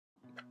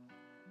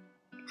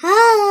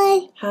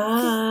Hi.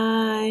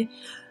 Hi.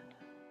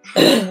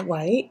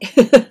 Wait.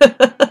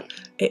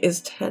 It is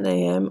 10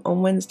 AM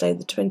on Wednesday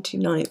the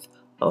 29th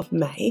of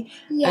May.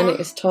 Yeah. And it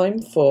is time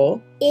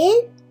for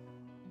In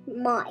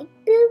my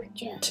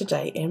BuJo.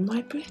 Today in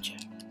my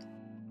BuJo.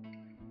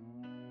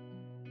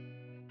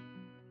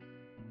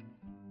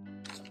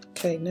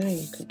 Okay, now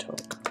you can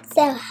talk.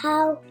 So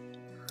how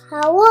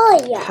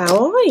are you?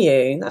 How are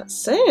you?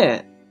 That's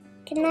it.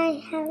 Can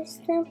I have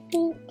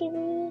something to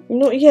eat?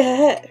 Not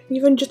yet.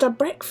 You've only just had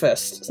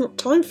breakfast. It's not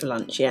time for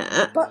lunch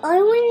yet. But I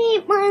want to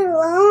eat my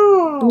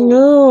lunch.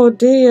 No,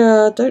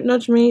 dear. Don't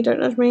nudge me. Don't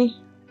nudge me.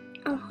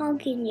 I'm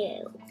hugging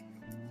you.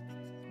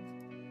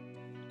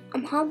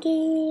 I'm hugging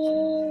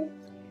you.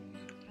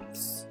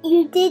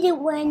 You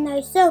didn't wear no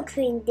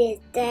sunscreen this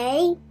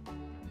day.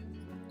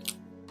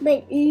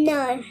 But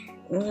no.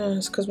 Yeah,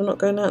 it's because we're not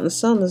going out in the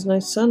sun. There's no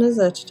sun, is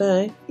there,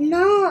 today?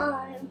 No.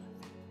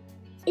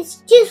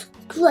 It's just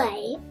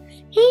grey.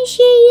 Can I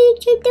show you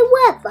the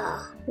weather?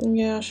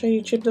 Yeah, I'll show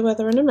you the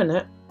weather in a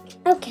minute.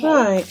 Okay.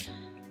 Right.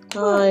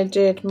 I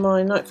did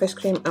my night face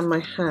cream and my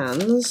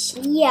hands.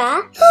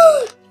 Yeah.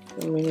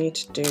 And we need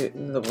to do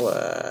the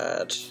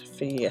word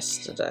for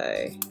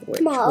yesterday,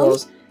 which Mom,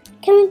 was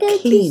can we go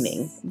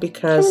cleaning.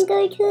 Because can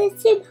we go to the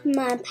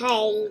Superman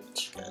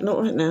page? not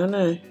right now,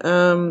 no.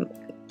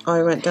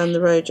 I went down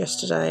the road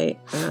yesterday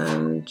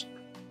and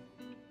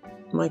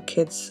my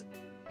kids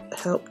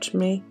helped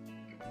me.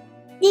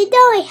 Did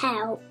I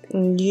help?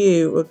 And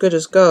you were good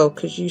as gold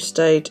because you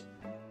stayed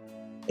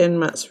in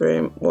Matt's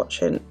room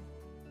watching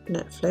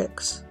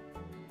Netflix.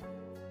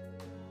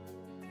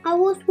 I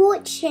was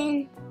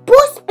watching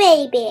Boss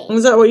Baby.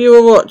 Is that what you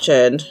were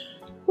watching?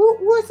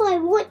 What was I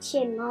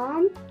watching,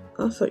 Mom?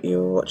 I thought you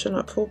were watching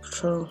like Paw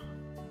Patrol.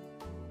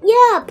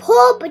 Yeah,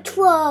 Paw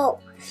Patrol.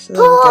 So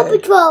Paw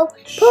Patrol.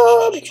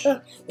 Paw Patrol.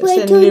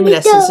 It's in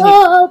luminescence.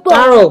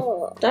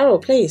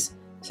 Daryl, please.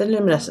 It's in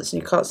luminescence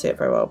and you can't see it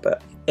very well,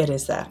 but it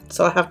is there.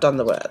 So I have done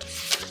the word.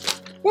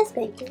 Let's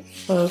go to.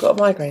 Well, I've got a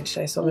migraine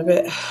today, so I'm a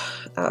bit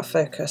out of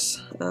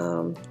focus.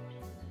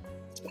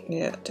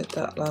 Yeah, did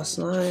that last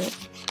night.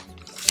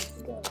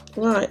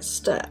 Right,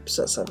 steps.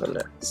 Let's have a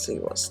look. See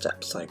what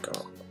steps I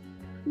got.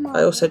 Mom.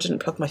 I also didn't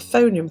plug my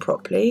phone in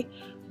properly,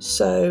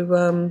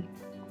 so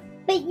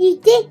But you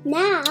did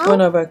now.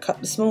 when I woke up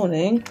this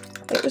morning,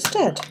 it was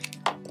dead.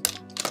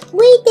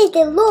 We did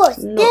a lot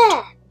of Not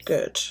steps.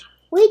 good.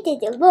 We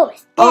did a lot of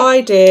steps.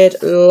 I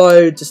did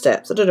loads of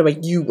steps. I don't know where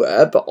you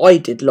were, but I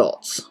did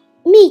lots.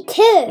 Me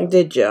too.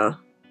 Did ya?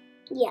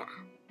 Yeah.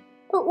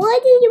 But why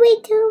did we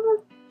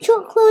do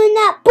chocolate in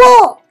that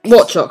box?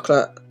 What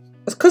chocolate?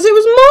 It's because it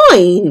was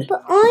mine.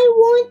 But I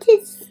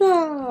wanted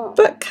some.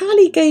 But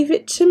Callie gave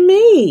it to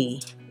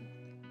me.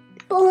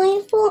 But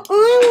I thought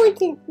I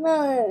wanted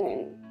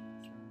one.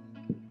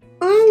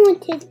 I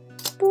wanted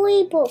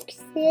 4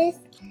 boxes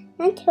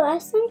and to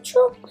have some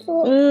chocolate.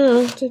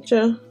 Oh, did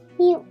ya?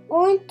 You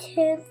 1,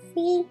 2,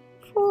 3,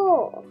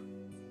 4.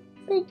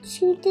 But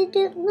she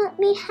didn't let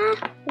me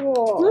have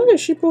one. No,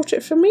 she bought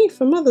it for me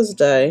for Mother's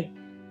Day.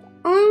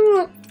 I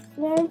want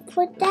one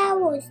for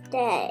Daryl's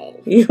Day.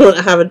 You want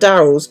to have a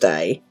Daryl's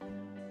Day?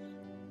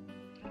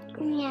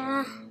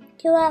 Yeah.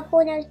 To have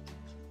one of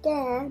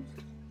them.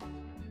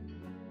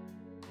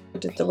 I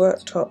did the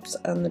worktops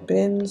and the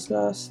bins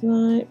last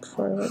night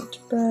before I went to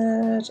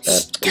bed.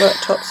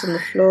 Worktops and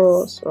the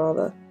floors,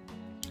 rather.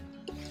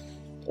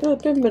 Oh,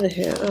 bin are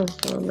here. Oh,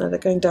 no, they're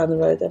going down the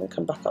road. They haven't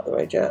come back up the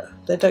road yet.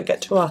 They don't get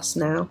to us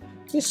now.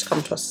 They used to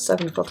come to us at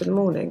 7 o'clock in the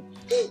morning.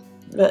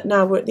 But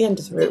now we're at the end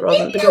of the route rather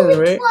than the beginning of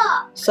the route.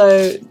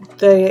 So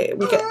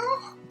we get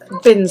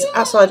bins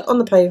outside on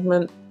the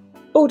pavement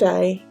all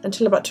day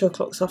until about 2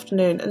 o'clock this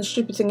afternoon. And the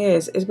stupid thing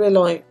is we're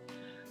like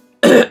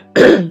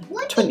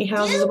 20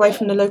 houses away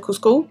from the local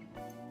school.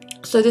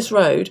 So this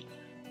road,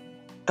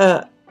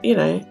 8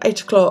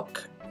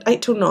 o'clock,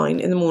 8 till 9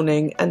 in the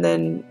morning, and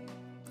then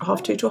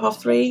 2:30 till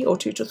 3:30, or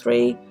 2 till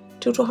 3,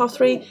 2 till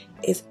 3:30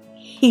 is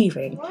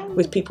heaving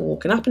with people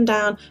walking up and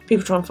down,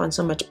 people trying to find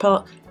somewhere to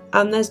park,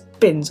 and there's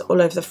bins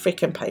all over the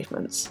freaking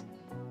pavements.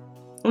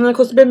 And then of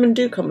course the binmen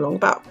do come along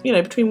about,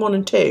 between 1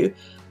 and 2,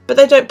 but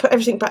they don't put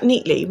everything back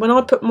neatly. When I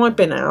put my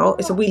bin out,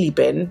 it's a wheelie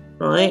bin,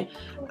 right?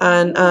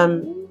 And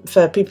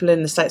for people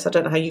in the States, I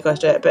don't know how you guys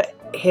do it, but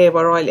here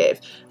where I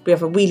live, we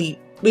have a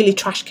wheelie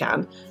trash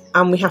can,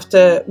 and we have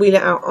to wheel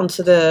it out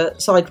onto the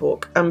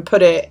sidewalk and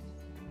put it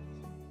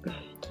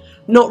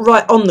not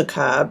right on the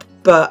curb,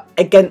 but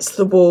against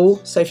the wall.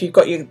 So if you've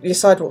got your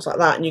sidewalks like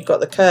that and you've got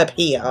the curb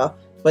here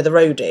where the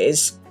road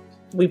is,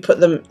 we put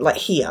them like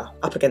here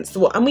up against the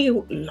wall, and we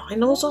line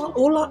those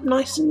all up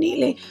nice and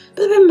neatly.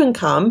 But the binmen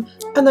come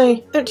and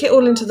they empty it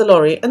all into the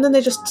lorry and then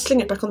they just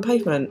sling it back on the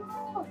pavement.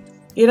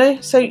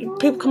 So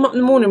people come up in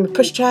the morning with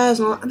push chairs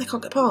and all that, and they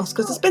can't get past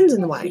because there's bins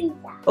in the way.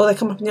 Or they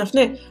come up in the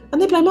afternoon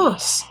and they blame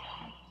us.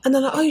 And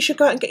they're like, oh, you should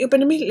go out and get your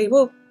bin immediately.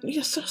 Well,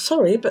 yes,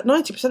 sorry, but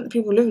 90% of the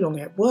people who live along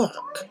here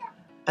work.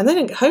 And they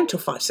don't get home till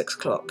 5, 6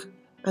 o'clock.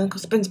 And of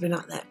course the bins have been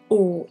out there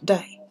all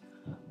day.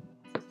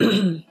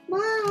 Mom!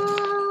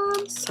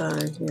 So,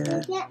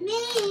 yeah. Look at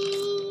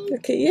me!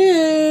 Look at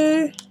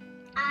you!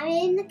 I'm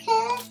in the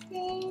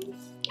curtains.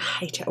 I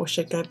hate it. I wish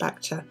I'd go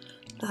back to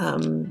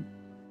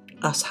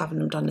us having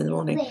them done in the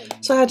morning.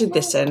 So I added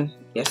this in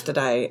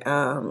yesterday.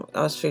 I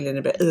was feeling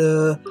a bit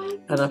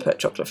and I put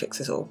chocolate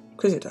fixes all,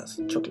 because it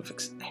does. Chocolate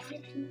fixes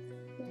everything.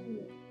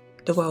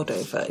 The world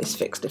over is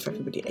fixed if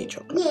everybody ate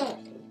chocolate. Yeah.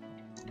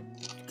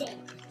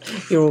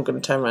 You're all going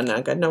to turn around now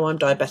and go, no, I'm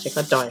diabetic,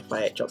 I'd die if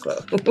I ate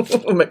chocolate.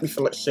 It'll make me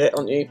feel like shit,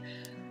 aren't you?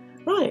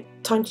 Right,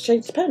 time to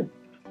change the pen.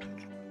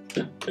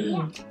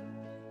 Yeah.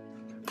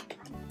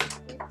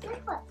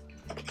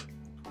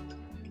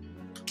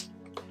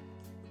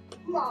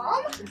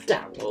 Mom,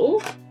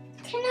 Daryl.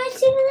 can I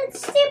see the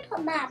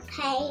Superman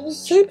page?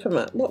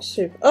 Superman? What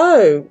super?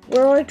 Oh,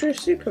 where I drew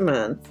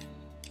Superman.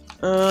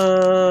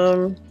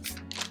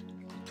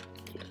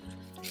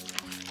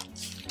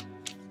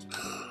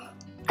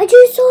 I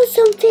just saw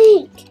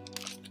something.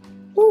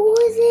 What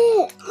was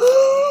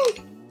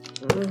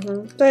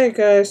it? There you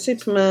go,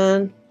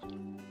 Superman.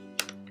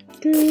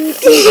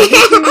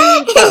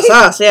 That's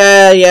us.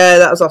 Yeah,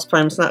 that was us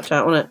playing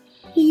Snapchat, wasn't it?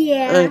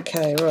 Yeah.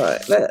 Okay,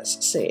 right.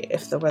 Let's see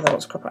if the weather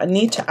wants to crop up. I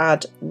need to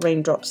add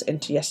raindrops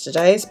into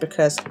yesterday's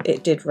because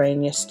it did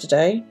rain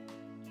yesterday.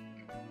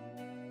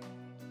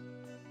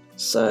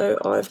 So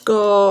I've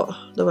got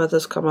the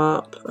weather's come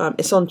up.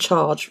 It's on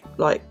charge,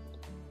 like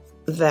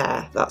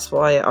there. That's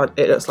why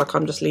it looks like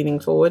I'm just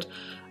leaning forward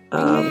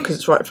because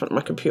it's right in front of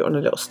my computer on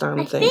a little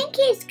stand thing. I think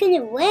it's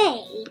gonna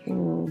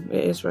rain.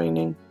 It is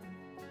raining.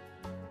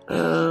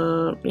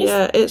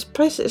 Yeah, it's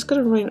basically it's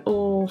gonna rain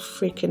all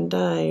freaking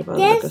day by the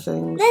look of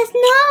things. There's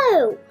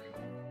no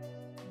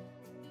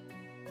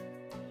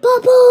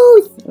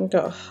bubbles. We've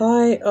got a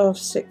high of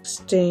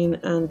 16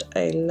 and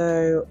a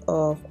low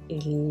of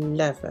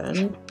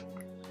 11.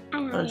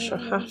 I shall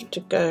have to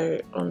go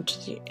onto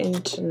the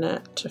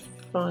internet to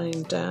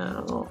find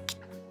out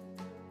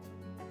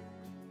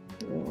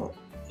what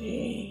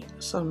the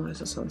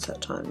sunrise and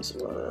sunset times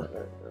were.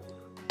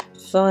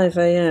 5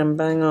 AM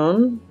bang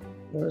on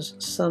was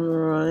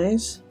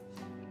sunrise.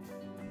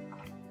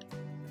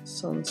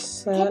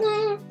 Sunset Can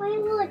I have my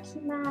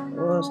watermelon?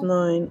 was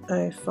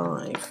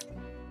 9:05.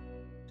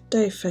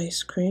 Day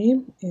face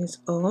cream is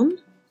on.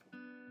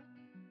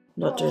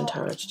 Not doing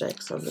tarot today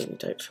because I really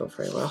don't feel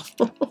very well.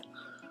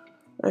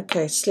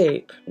 Okay,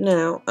 sleep.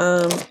 Now,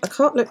 I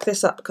can't look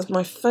this up because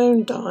my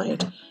phone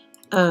died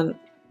and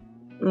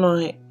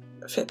my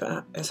Fitbit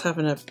app is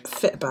having a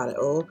fit about it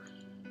all.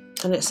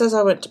 And it says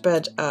I went to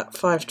bed at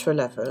 5 to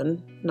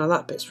 11. Now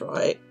that bit's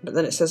right, but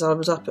then it says I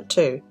was up at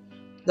 2.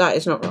 That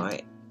is not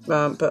right.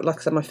 But like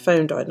I said, my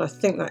phone died, and I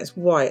think that is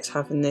why it's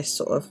having this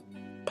sort of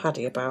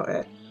paddy about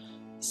it.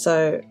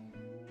 So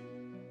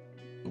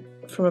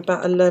from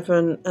about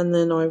 11, and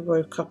then I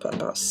woke up at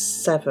about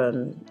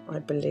 7, I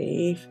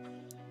believe.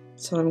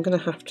 So I'm going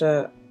to have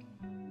to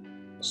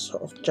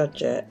sort of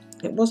judge it.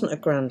 It wasn't a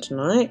grand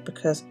night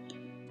because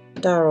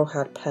Daryl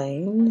had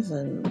pains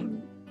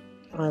and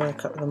I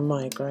woke up with a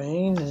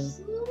migraine and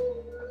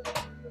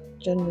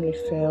generally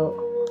feel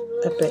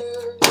a bit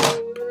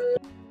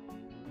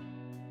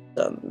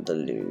done the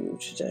loo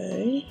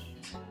today.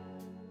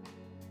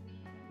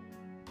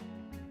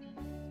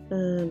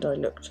 And I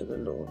looked at the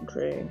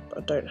laundry, but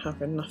I don't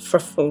have enough for a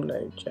full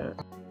load yet.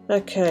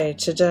 Okay,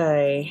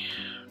 today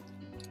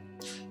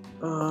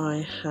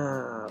I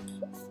have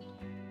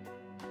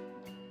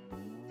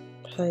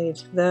paid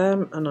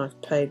them and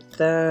I've paid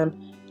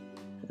them,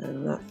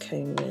 and that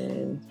came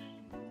in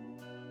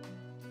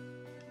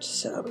to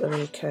set up the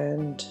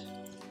weekend.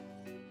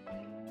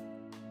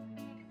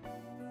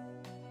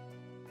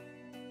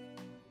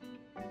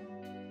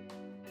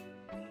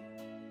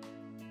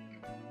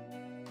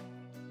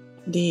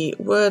 The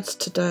words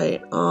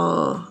today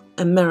are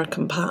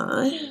American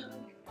Pie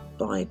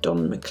by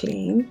Don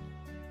McLean.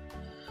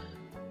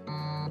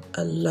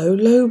 A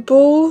Lolo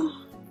ball?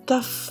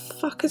 The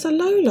fuck is a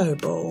Lolo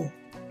ball?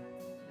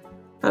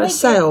 And a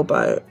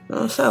sailboat.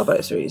 Oh,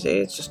 sailboats are easy.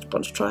 It's just a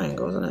bunch of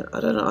triangles, isn't it?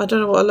 I don't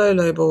know what a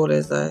Lolo ball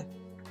is though.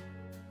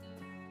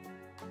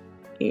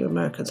 You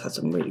Americans had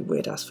some really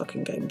weird ass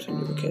fucking games when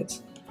you were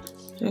kids.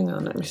 Hang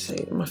on, let me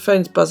see. My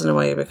phone's buzzing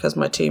away because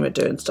my team are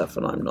doing stuff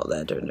and I'm not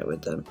there doing it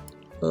with them.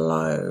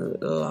 Low.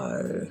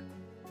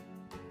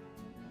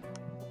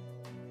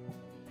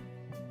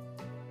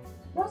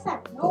 What's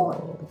that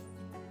noise?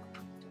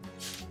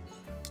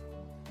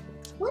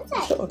 What's I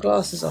that? took my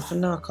glasses off and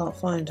now I can't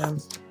find them.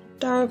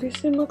 Dara, have you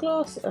seen my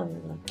glasses?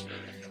 I'm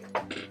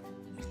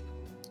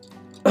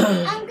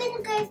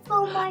gonna go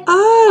for my.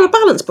 Oh, a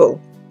balance ball.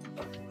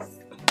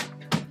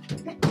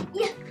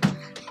 Yeah.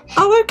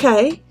 Oh,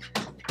 okay.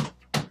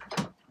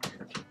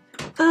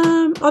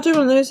 I'll do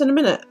one of those in a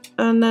minute,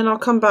 and then I'll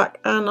come back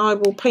and I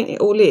will paint it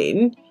all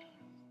in,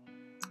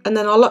 and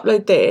then I'll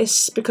upload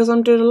this because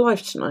I'm doing a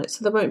live tonight,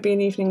 so there won't be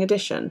an evening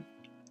edition.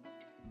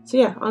 So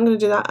yeah, I'm going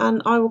to do that,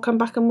 and I will come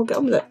back and we'll get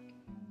on with it.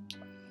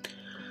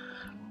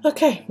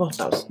 Okay, well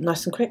that was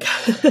nice and quick.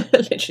 It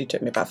literally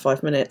took me about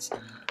 5 minutes.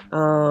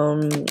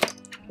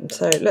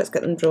 So let's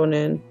get them drawn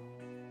in,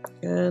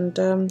 and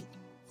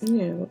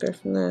yeah, we'll go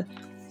from there.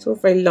 It's all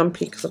very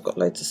lumpy because I've got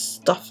loads of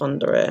stuff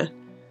under it.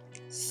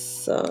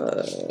 So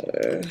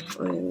So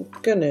I'm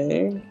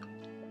gonna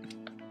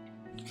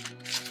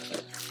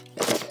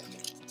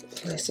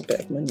place a bit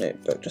of my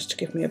notebook just to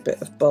give me a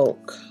bit of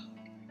bulk.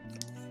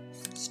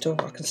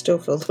 I can still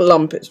feel the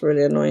lump, it's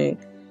really annoying.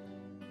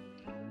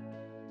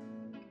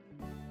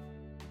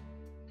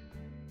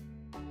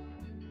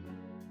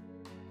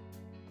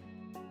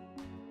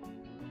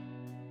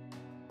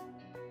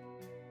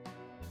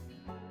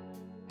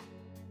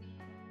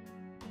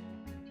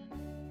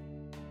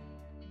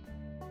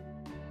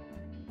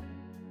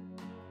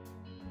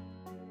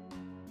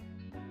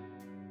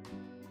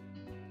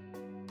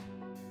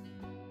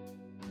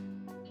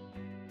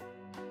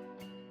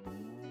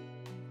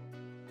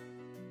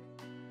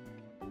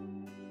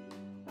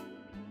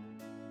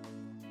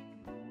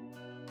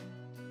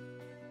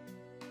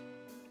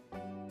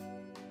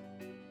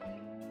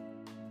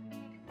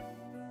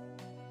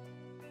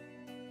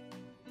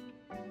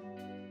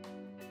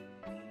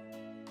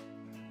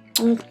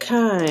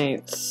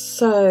 Okay,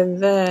 so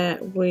there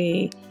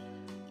we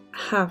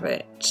have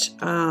it.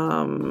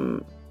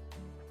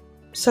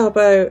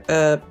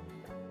 Sailbow,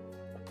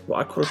 what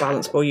I call a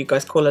balance ball, you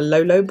guys call a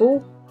low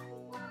ball,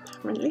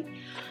 apparently.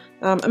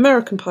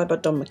 American Pie by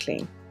Don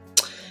McLean.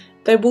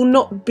 There will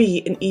not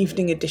be an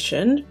evening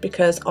edition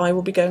because I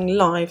will be going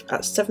live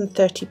at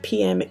 7:30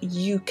 PM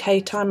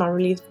UK time. I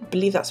really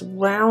believe that's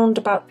around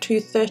about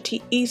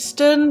 2:30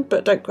 Eastern,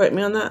 but don't quote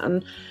me on that.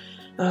 And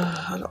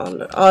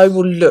I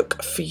will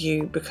look for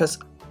you because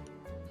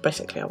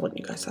basically I want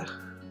you guys there.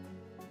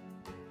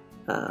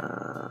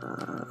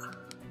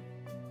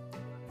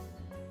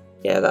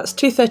 Yeah, that's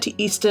 2:30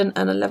 Eastern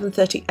and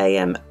 11:30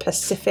 AM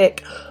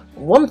Pacific,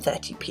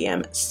 1:30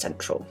 PM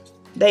Central.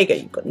 There you go,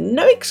 you've got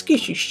no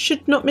excuse, you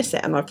should not miss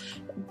it. And I've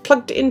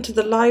plugged it into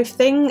the live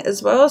thing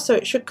as well, so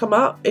it should come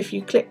up. If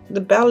you click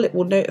the bell, it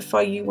will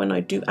notify you when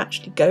I do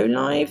actually go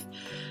live.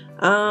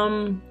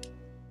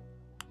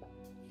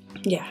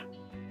 Yeah.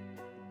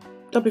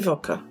 Lovely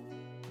vodka.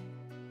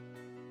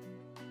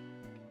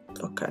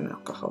 Vodka and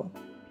alcohol.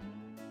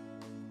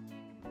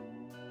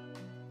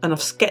 And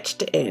I've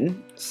sketched it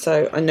in,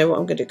 so I know what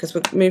I'm going to do, because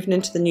we're moving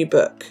into the new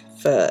book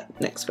for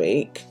next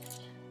week,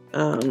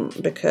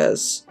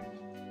 because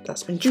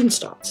that's when June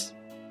starts.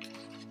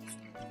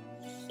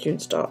 June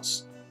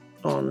starts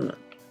on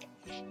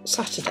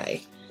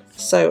Saturday.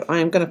 So I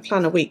am going to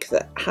plan a week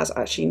that has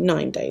actually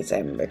 9 days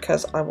in,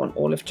 because I want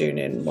all of June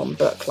in one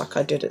book like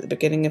I did at the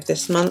beginning of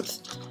this month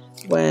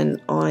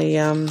when I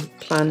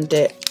planned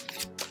it,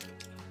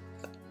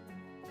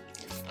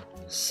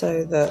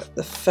 so that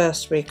the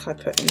first week I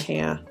put in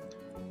here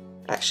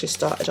actually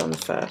started on the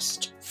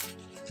 1st,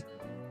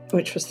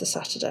 which was the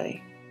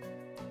Saturday.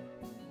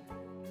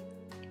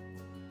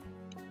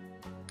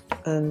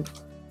 And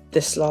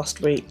this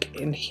last week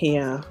in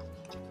here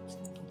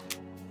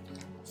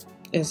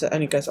is it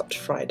only goes up to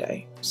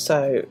Friday.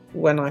 So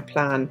when I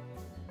plan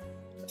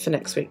for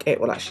next week,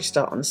 it will actually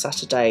start on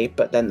Saturday,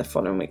 but then the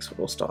following weeks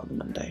will all start on the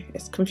Monday.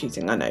 It's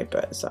confusing, I know,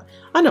 but it's,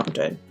 I know what I'm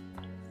doing.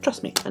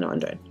 Trust me, I know what I'm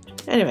doing.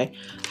 Anyway,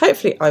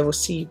 hopefully I will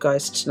see you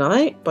guys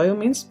tonight. By all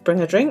means, bring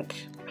a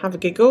drink, have a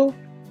giggle,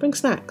 bring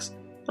snacks.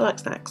 I like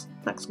snacks.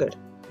 Snacks are good.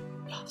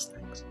 I love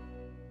snacks.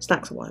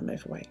 Snacks are why I'm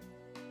overweight.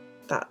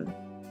 That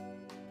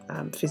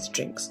and fizzy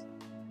drinks.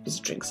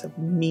 Fizzy drinks are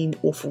mean,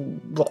 awful,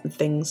 rotten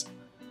things.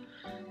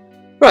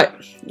 Right.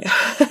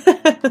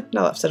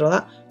 Now that I've said all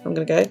that, I'm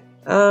going to go.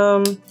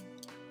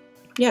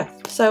 Yeah,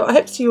 so I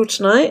hope to see you all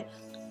tonight.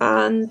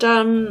 And,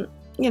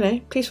 you know,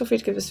 please feel free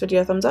to give this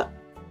video a thumbs up.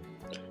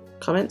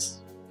 Comments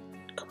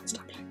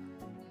down below.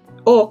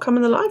 Or come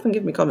in the live and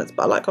give me comments,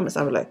 but I like comments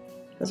down below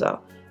as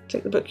well.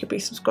 Click the book, you'll be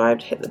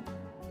subscribed, hit the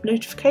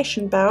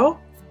notification bell,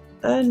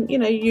 and, you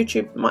know,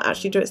 YouTube might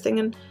actually do its thing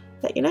and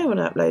let you know when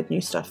I upload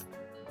new stuff.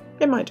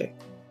 It might do.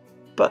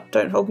 But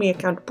don't hold me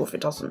accountable if it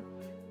doesn't,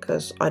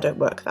 because I don't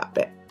work that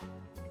bit.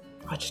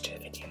 I just do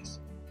videos.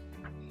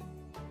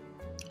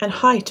 And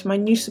hi to my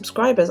new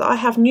subscribers. I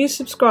have new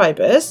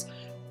subscribers,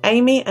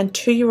 Amy and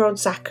 2-year-old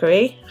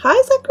Zachary.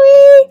 Hi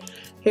Zachary!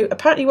 Who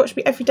apparently watch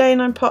me every day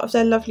and I'm part of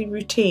their lovely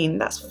routine.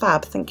 That's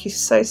fab. Thank you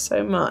so,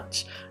 so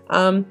much.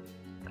 And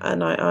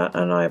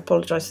I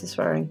apologise for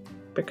swearing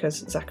because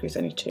Zachary's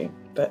only 2,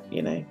 but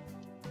you know,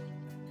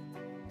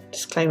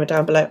 disclaimer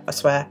down below, I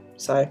swear.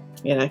 So,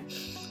 you know,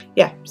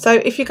 yeah. So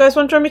if you guys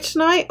want to join me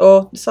tonight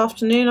or this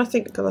afternoon, I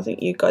think, because I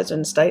think you guys are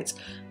in the States,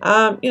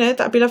 you know,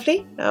 that'd be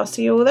lovely. I'll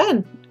see you all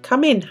then.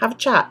 Come in, have a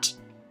chat.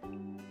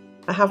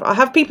 I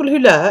have people who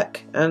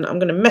lurk, and I'm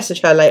going to message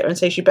her later and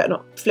say she better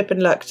not flip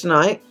and lurk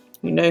tonight.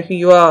 You know who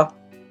you are,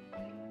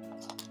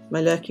 my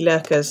lurky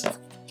lurkers.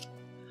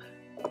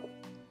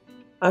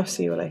 I'll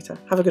see you all later.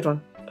 Have a good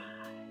one.